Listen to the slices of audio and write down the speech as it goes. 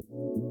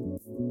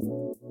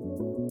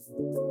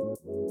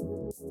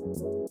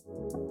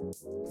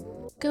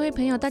各位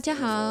朋友大家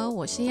好，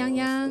我是泱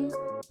泱，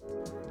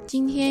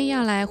今天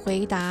要来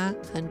回答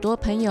很多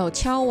朋友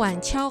敲碗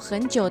敲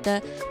很久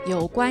的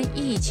有关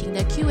疫情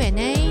的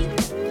Q&A。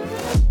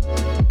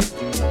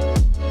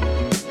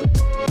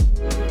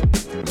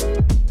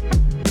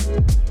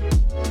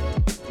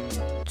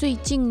 最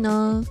近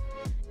呢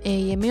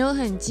也没有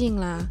很近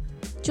啦，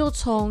就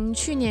从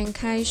去年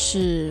开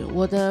始，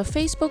我的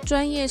Facebook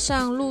专页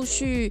上陆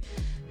续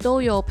都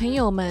有朋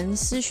友们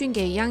私讯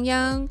给泱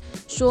泱，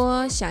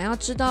说想要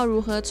知道如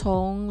何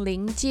从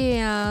灵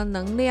界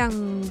能量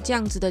这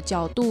样子的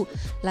角度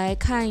来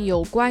看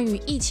有关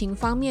于疫情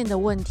方面的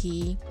问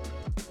题。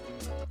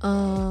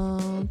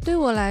对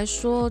我来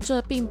说，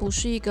这并不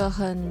是一个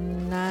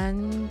很难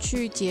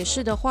去解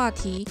释的话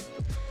题，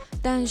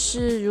但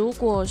是如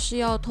果是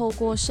要透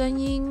过声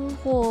音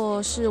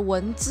或是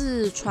文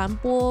字传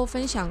播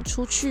分享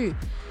出去，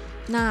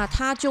那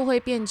它就会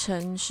变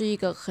成是一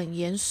个很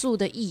严肃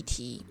的议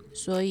题，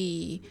所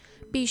以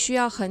必须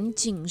要很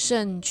谨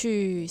慎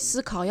去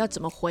思考要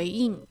怎么回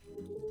应。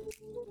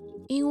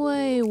因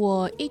为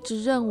我一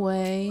直认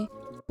为，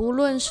不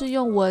论是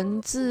用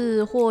文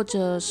字或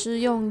者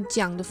是用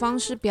讲的方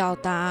式表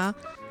达，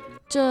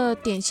这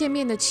点线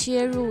面的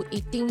切入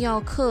一定要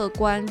客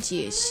观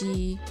解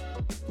析，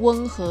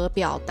温和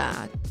表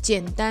达，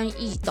简单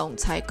易懂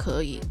才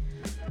可以。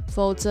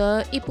否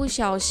则一不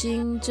小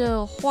心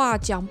这话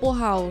讲不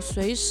好，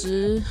随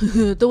时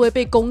都会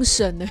被公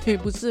审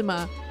不是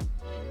吗？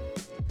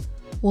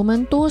我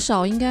们多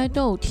少应该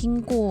都有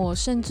听过，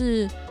甚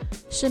至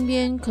身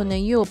边可能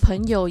也有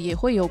朋友也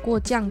会有过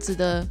这样子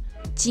的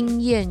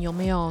经验，有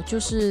没有？就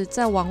是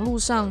在网络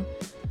上，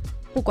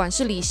不管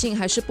是理性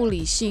还是不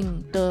理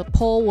性的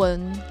po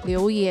文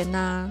留言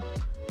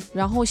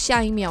然后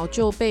下一秒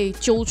就被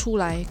揪出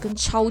来，跟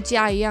抄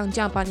家一样，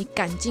这样把你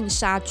赶尽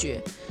杀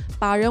绝，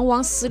把人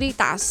往死里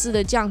打似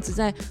的，这样子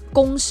在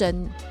公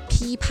审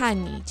批判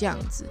你这样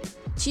子。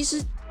其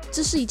实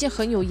这是一件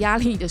很有压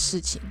力的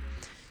事情。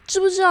知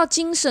不知道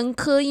精神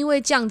科因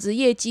为这样子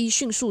业绩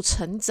迅速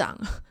成长，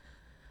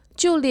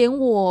就连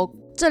我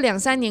这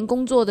2-3年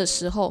工作的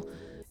时候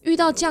遇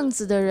到这样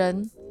子的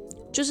人，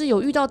就是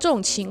有遇到这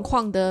种情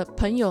况的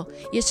朋友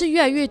也是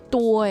越来越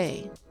多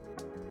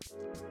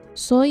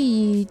所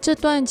以这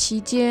段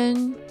期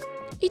间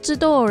一直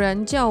都有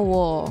人叫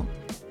我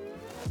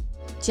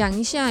讲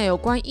一下有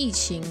关疫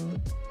情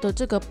的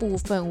这个部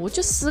分，我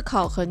就思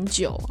考很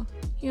久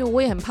因为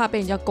我也很怕被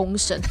人家公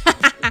审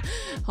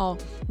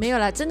没有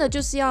啦，真的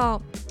就是要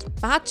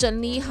把它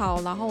整理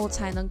好，然后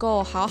才能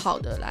够好好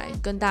的来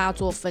跟大家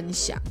做分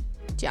享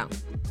这样。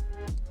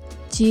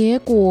结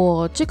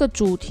果这个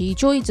主题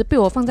就一直被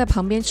我放在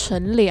旁边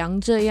乘凉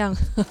这样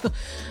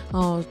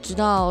直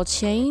到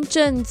前一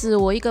阵子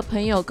我一个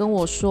朋友跟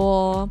我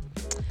说，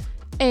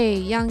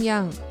泱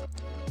泱，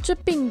这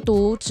病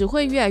毒只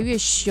会越来越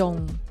凶，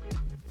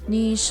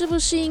你是不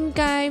是应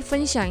该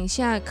分享一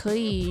下可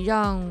以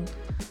让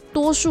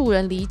多数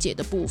人理解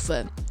的部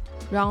分，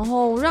然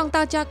后让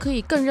大家可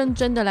以更认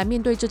真的来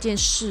面对这件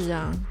事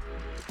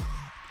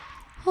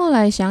后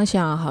来想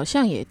想好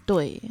像也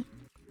对，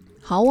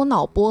好，我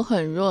脑波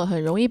很弱，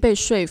很容易被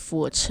说服，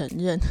我承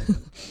认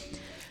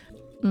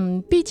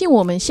毕竟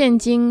我们现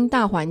今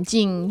大环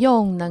境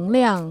用能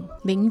量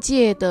灵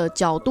界的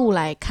角度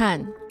来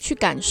看去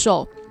感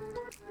受，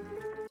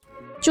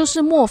就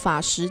是末法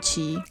时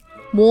期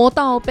魔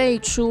道辈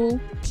出，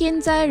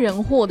天灾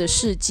人祸的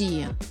世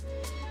纪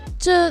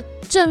这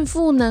正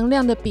负能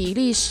量的比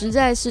例实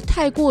在是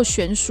太过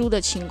悬殊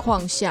的情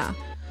况下，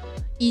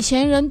以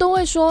前人都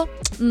会说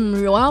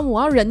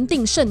我要人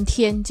定胜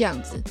天这样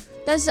子，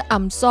但是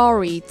I'm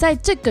sorry， 在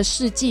这个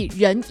世纪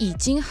人已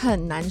经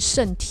很难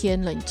胜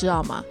天了，你知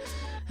道吗？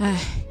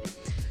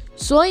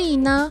所以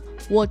呢，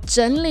我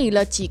整理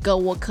了几个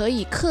我可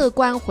以客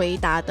观回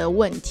答的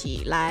问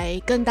题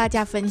来跟大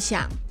家分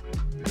享。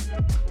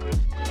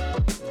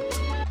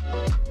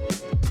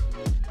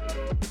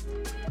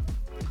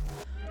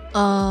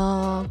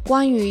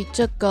关于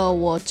这个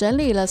我整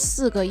理了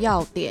4个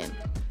要点。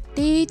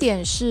第一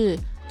点是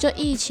这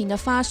疫情的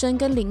发生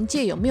跟灵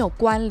界有没有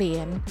关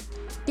联？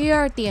第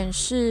二点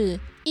是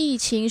疫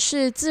情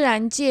是自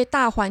然界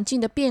大环境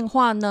的变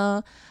化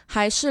呢，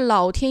还是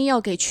老天要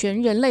给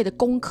全人类的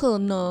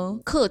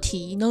课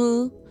题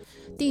呢？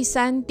第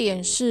三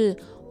点是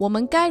我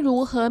们该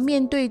如何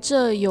面对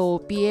这有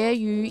别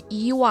于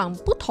以往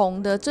不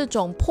同的这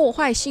种破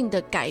坏性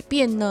的改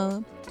变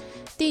呢？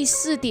第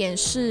4点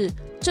是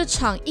这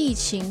场疫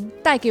情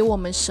带给我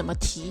们什么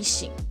提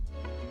醒？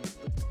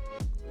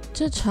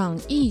这场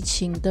疫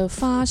情的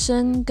发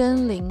生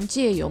跟灵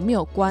界有没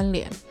有关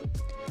联？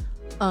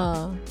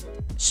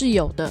是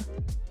有的。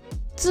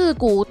自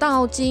古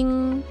到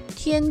今，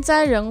天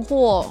灾人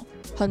祸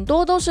很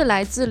多都是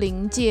来自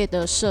灵界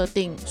的设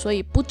定，所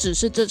以不只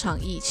是这场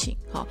疫情，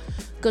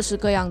各式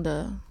各样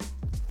的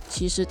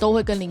其实都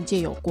会跟灵界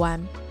有关。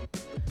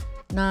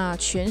那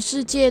全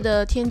世界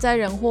的天灾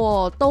人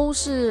祸都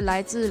是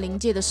来自灵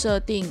界的设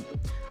定，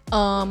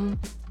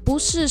不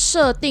是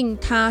设定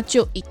它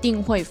就一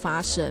定会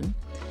发生。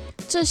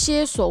这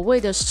些所谓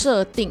的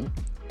设定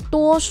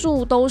多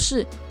数都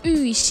是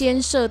预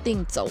先设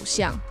定走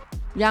向，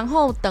然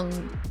后等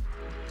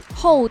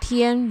后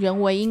天人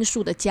为因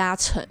素的加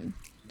成。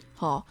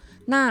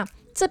那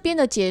这边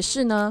的解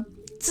释呢，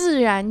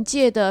自然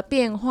界的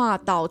变化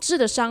导致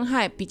的伤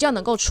害比较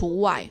能够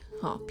除外，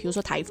比如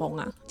说台风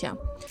啊这样，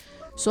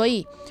所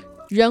以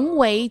人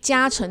为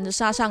加成的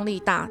杀伤力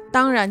大，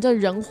当然这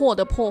人祸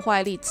的破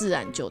坏力自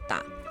然就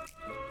大。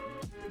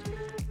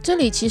这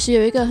里其实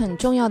有一个很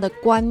重要的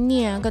观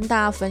念跟大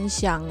家分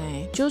享，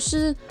就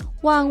是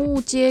万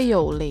物皆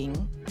有灵，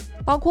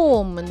包括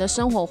我们的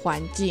生活环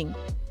境，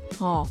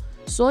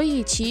所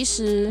以其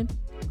实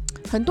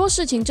很多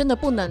事情真的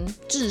不能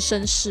置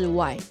身事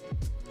外，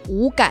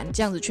无感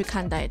这样子去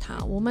看待它。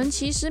我们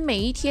其实每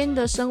一天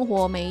的生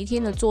活，每一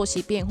天的作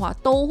息变化，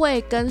都会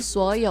跟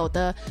所有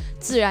的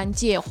自然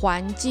界、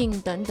环境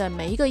等等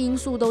每一个因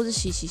素都是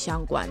息息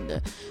相关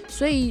的。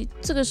所以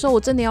这个时候我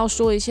真的要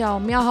说一下，我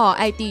们要好好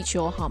爱地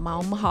球，好吗？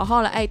我们好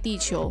好的爱地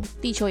球，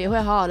地球也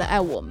会好好的爱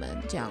我们，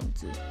这样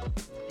子。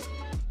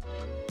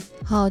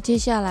好，接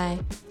下来，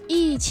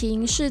疫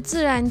情是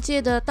自然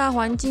界的大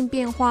环境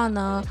变化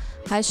呢，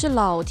还是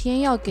老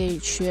天要给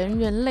全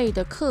人类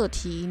的课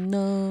题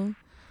呢？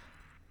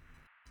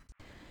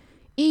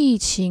疫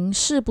情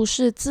是不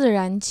是自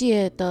然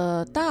界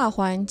的大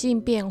环境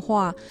变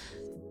化，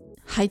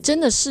还真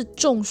的是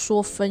众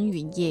说纷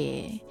纭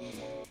耶。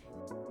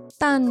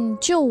但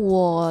就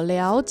我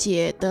了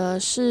解的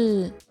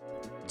是，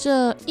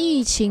这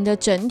疫情的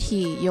整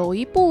体有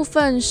一部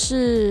分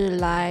是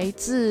来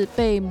自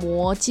被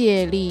魔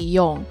界利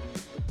用，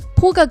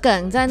铺个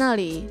梗在那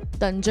里，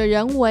等着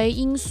人为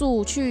因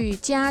素去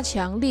加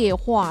强劣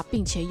化，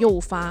并且诱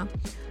发，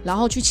然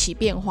后去起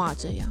变化，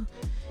这样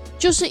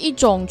就是一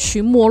种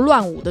群魔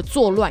乱舞的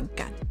作乱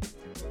感。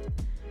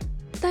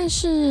但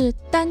是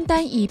单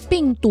单以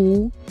病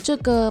毒这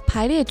个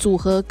排列组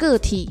合个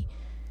体，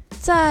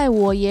在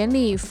我眼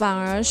里反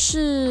而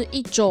是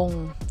一种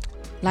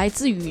来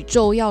自宇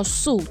宙要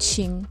肃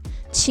清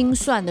清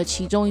算的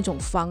其中一种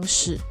方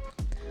式。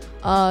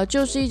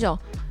就是一种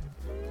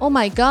Oh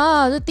my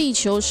god， 这地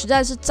球实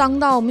在是脏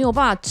到没有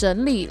办法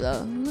整理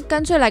了，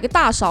干脆来个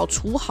大扫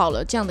除好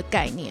了，这样的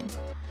概念。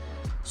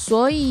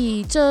所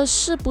以这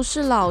是不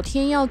是老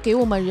天要给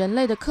我们人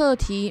类的课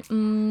题？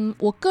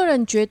我个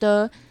人觉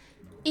得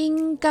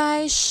应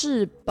该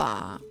是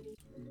吧。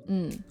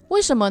为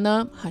什么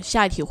呢？好，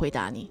下一题回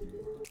答你。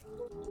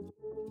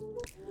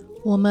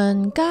我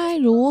们该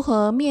如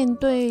何面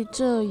对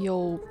这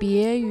有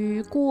别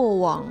于过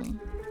往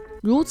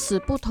如此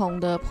不同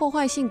的破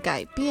坏性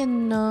改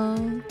变呢？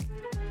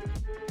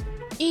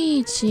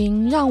疫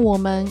情让我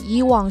们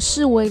以往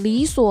视为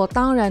理所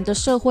当然的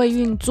社会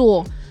运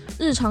作、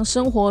日常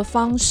生活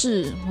方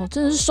式，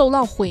真的是受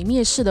到毁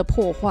灭式的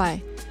破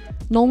坏，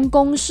农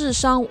工世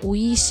商无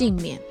一幸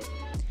免。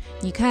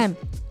你看，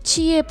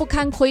企业不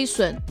堪亏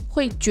损，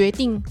会决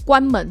定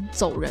关门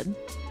走人，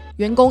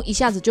员工一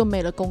下子就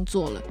没了工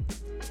作了。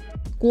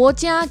国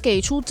家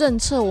给出政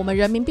策，我们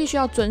人民必须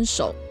要遵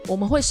守，我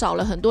们会少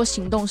了很多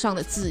行动上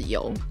的自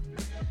由。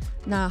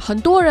那很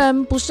多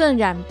人不慎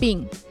染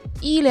病，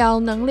医疗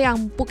能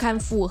量不堪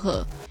负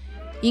荷，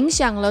影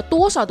响了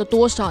多少的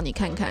多少？你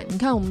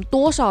看我们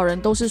多少人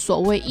都是所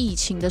谓疫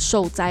情的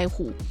受灾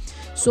户，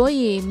所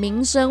以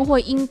民生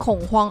会因恐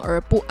慌而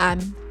不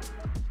安。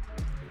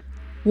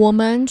我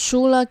们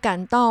除了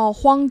感到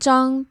慌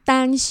张、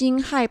担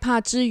心、害怕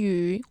之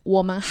余，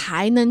我们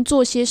还能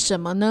做些什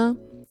么呢？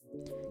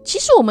其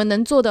实我们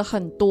能做的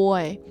很多。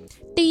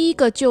第一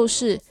个就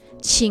是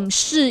请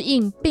适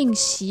应并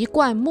习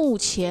惯目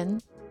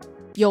前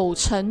有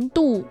程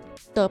度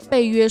的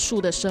被约束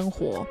的生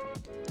活，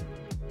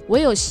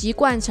唯有习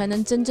惯才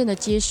能真正的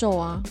接受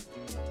啊。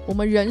我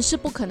们人是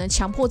不可能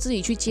强迫自己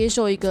去接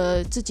受一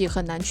个自己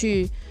很难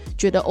去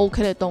觉得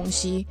OK 的东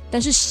西，但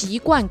是习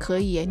惯可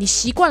以耶，你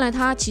习惯了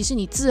它，其实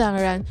你自然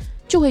而然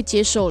就会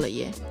接受了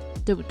耶，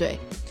对不对？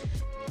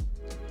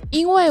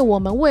因为我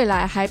们未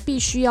来还必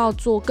须要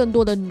做更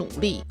多的努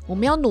力，我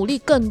们要努力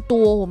更多，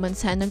我们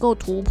才能够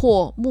突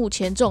破目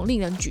前这种令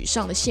人沮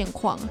丧的现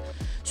况。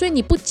所以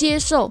你不接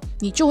受，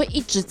你就会一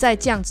直在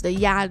这样子的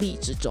压力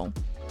之中，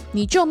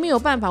你就没有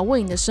办法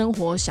为你的生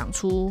活想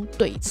出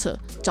对策，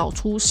找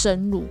出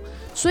生路。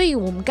所以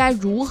我们该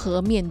如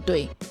何面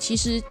对？其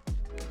实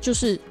就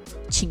是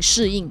请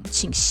适应，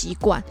请习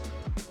惯。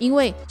因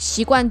为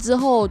习惯之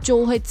后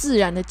就会自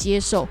然的接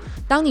受，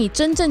当你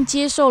真正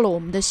接受了我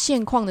们的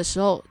现况的时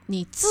候，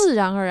你自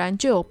然而然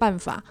就有办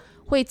法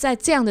会在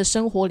这样的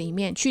生活里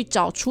面去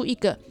找出一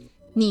个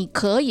你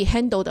可以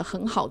handle 的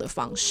很好的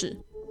方式。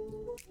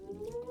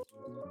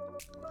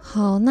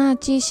好，那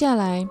接下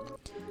来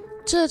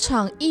这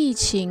场疫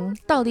情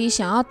到底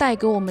想要带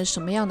给我们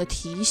什么样的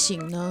提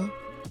醒呢？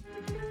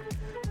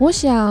我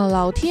想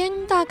老天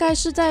大概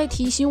是在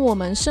提醒我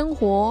们，生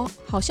活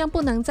好像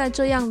不能再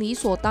这样理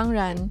所当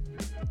然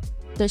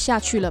的下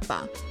去了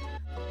吧，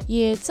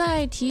也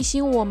在提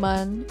醒我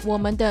们，我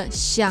们的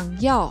想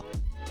要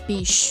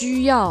比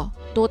需要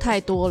多太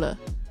多了，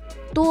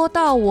多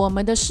到我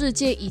们的世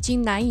界已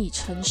经难以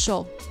承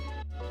受。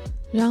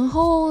然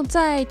后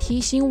再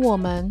提醒我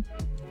们，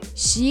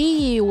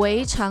习以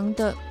为常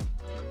的，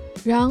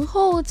然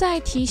后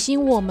再提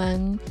醒我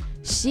们，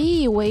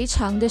习以为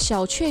常的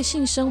小确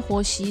幸生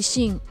活习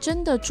性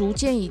真的逐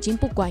渐已经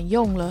不管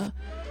用了。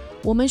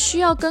我们需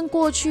要跟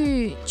过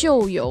去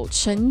旧有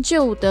陈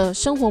旧的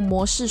生活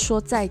模式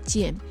说再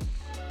见，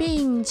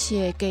并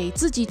且给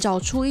自己找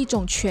出一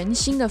种全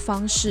新的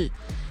方式。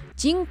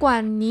尽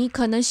管你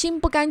可能心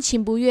不甘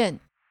情不愿，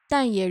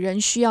但也仍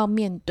需要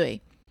面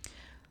对。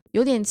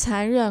有点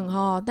残忍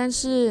哦，但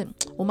是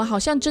我们好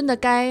像真的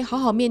该好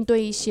好面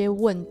对一些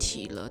问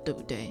题了，对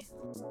不对？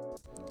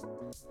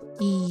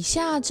以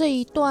下这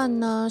一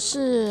段呢，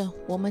是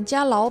我们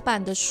家老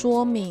板的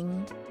说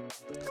明。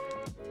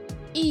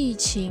疫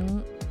情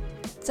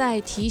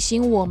在提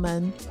醒我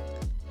们，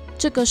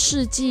这个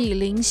世纪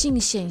灵性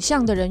显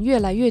象的人越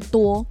来越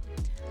多，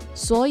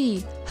所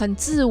以很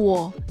自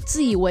我、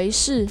自以为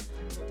是，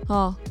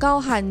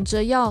高喊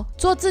着要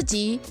做自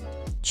己，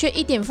却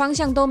一点方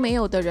向都没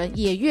有的人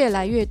也越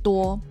来越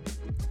多。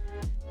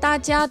大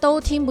家都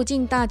听不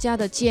进大家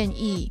的建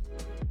议，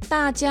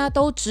大家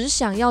都只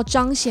想要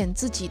彰显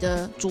自己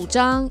的主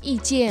张、意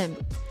见，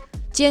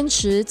坚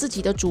持自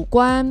己的主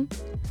观。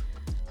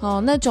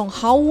那种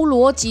毫无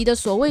逻辑的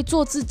所谓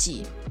做自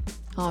己，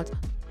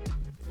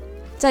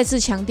再次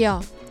强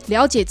调，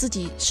了解自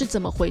己是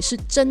怎么回事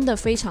真的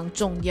非常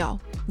重要。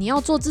你要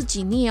做自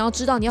己，你也要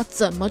知道你要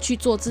怎么去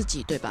做自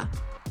己，对吧？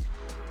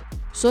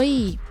所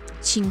以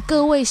请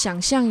各位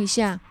想象一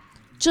下，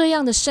这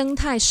样的生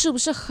态是不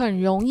是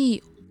很容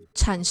易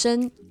产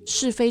生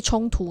是非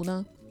冲突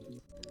呢？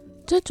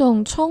这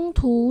种冲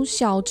突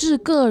小至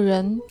个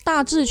人，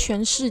大至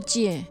全世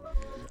界，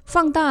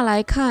放大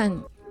来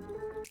看，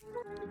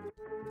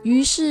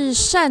于是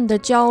善的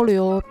交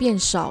流变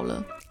少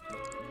了，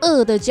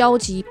恶的交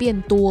集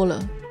变多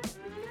了。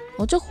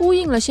这呼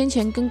应了先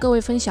前跟各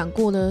位分享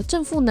过的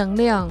正负能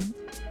量、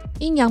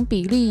阴阳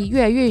比例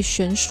越来越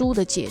悬殊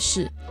的解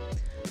释。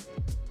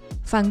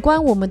反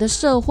观我们的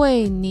社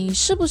会，你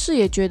是不是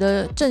也觉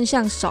得正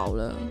向少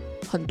了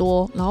很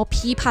多，然后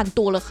批判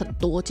多了很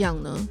多这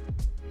样呢？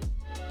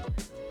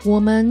我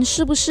们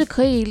是不是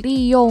可以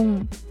利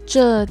用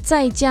这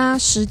在家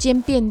时间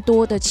变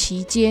多的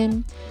期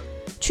间，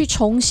去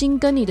重新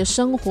跟你的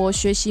生活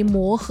学习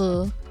磨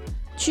合，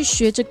去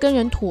学着跟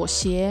人妥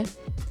协，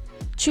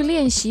去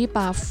练习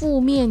把负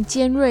面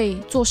尖锐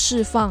做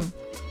释放，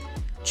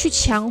去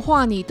强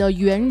化你的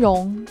圆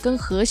融跟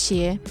和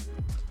谐，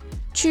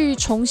去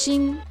重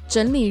新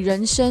整理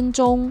人生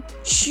中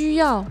需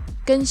要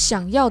跟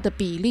想要的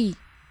比例。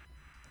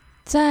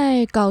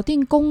在搞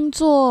定工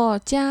作、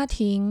家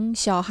庭、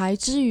小孩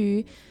之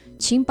余，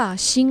请把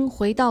心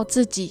回到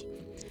自己，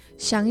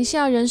想一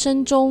下人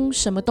生中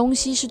什么东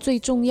西是最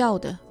重要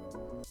的。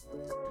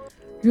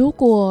如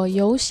果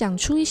有想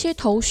出一些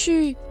头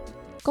绪，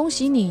恭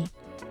喜你，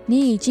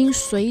你已经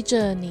随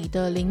着你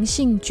的灵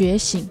性觉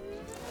醒，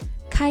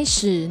开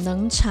始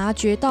能察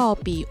觉到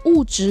比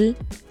物质、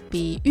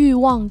比欲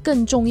望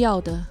更重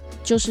要的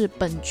就是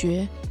本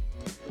觉，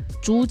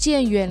逐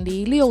渐远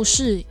离六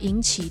识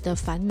引起的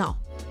烦恼。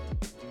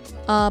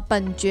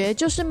本觉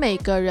就是每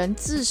个人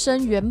自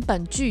身原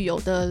本具有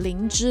的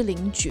灵知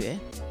灵觉。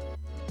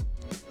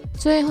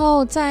最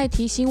后再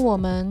提醒我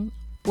们，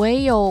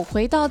唯有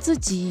回到自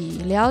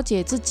己，了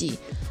解自己，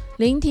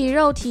灵体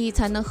肉体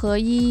才能合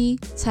一，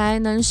才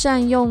能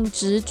善用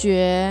直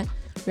觉，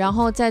然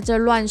后在这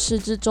乱世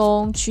之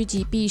中趋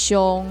吉避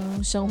凶，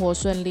生活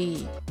顺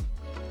利。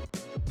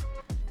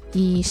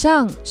以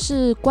上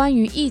是关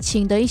于疫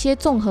情的一些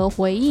综合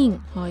回应，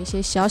一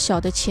些小小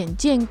的浅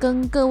见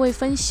跟各位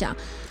分享，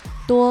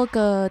多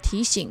个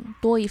提醒，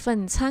多一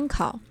份参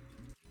考。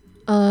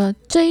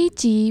这一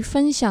集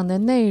分享的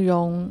内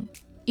容，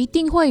一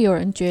定会有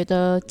人觉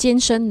得艰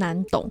深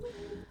难懂，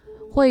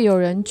会有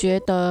人觉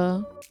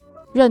得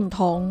认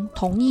同、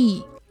同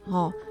意，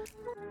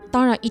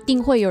当然一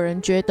定会有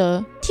人觉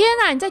得天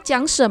啊，你在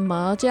讲什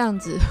么这样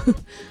子。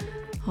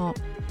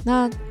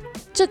那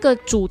这个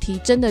主题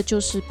真的就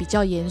是比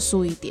较严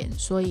肃一点，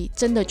所以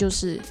真的就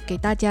是给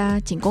大家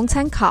仅供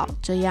参考。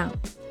这样，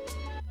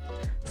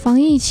防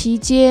疫期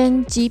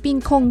间疾病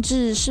控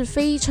制是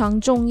非常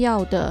重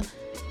要的，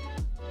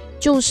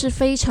就是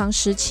非常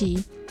时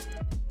期，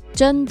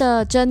真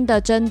的，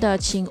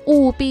请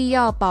务必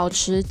要保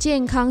持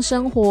健康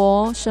生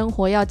活，生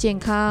活要健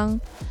康，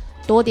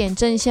多点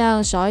正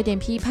向，少一点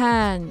批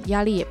判，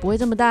压力也不会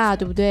这么大，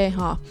对不对？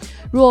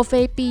若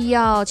非必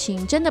要，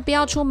请真的不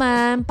要出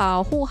门，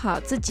保护好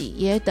自己，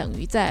也等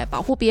于在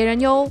保护别人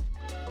哟。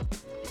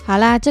好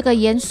啦，这个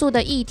严肃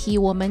的议题，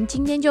我们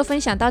今天就分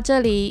享到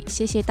这里，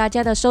谢谢大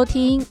家的收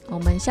听，我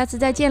们下次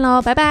再见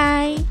咯，拜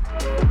拜。